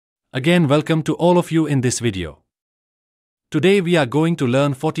Again, welcome to all of you in this video. Today we are going to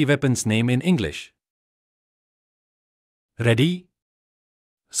learn 40 weapons name in English. Ready?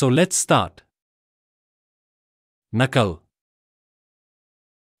 So let's start. Knuckle,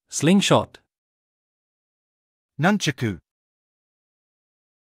 slingshot, Nunchaku,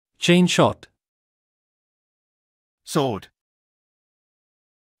 chain shot, sword,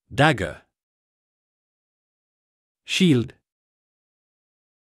 dagger, shield,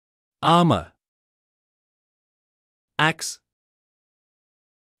 armor, axe,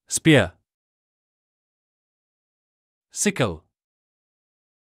 spear, sickle,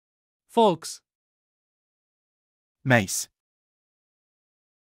 forks, mace,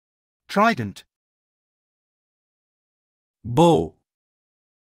 trident, bow,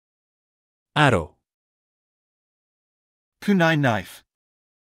 arrow, kunai knife,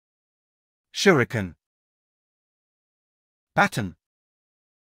 shuriken, baton,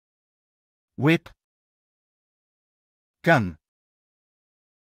 whip, gun,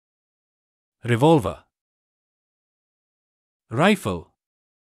 revolver, rifle,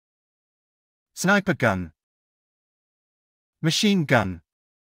 sniper gun, machine gun,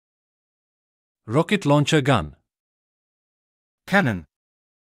 rocket launcher gun, cannon,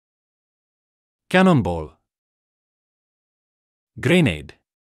 cannonball, grenade,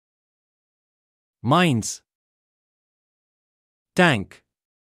 mines, tank,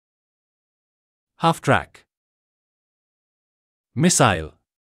 half-track, missile,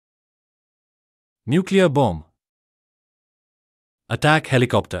 nuclear bomb, attack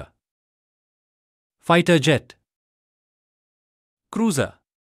helicopter, fighter jet, cruiser,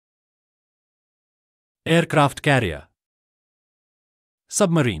 aircraft carrier,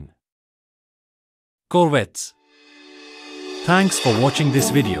 submarine, corvettes. Thanks for watching this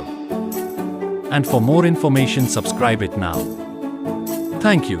video. And for more information, subscribe it now.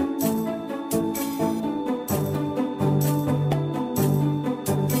 Thank you.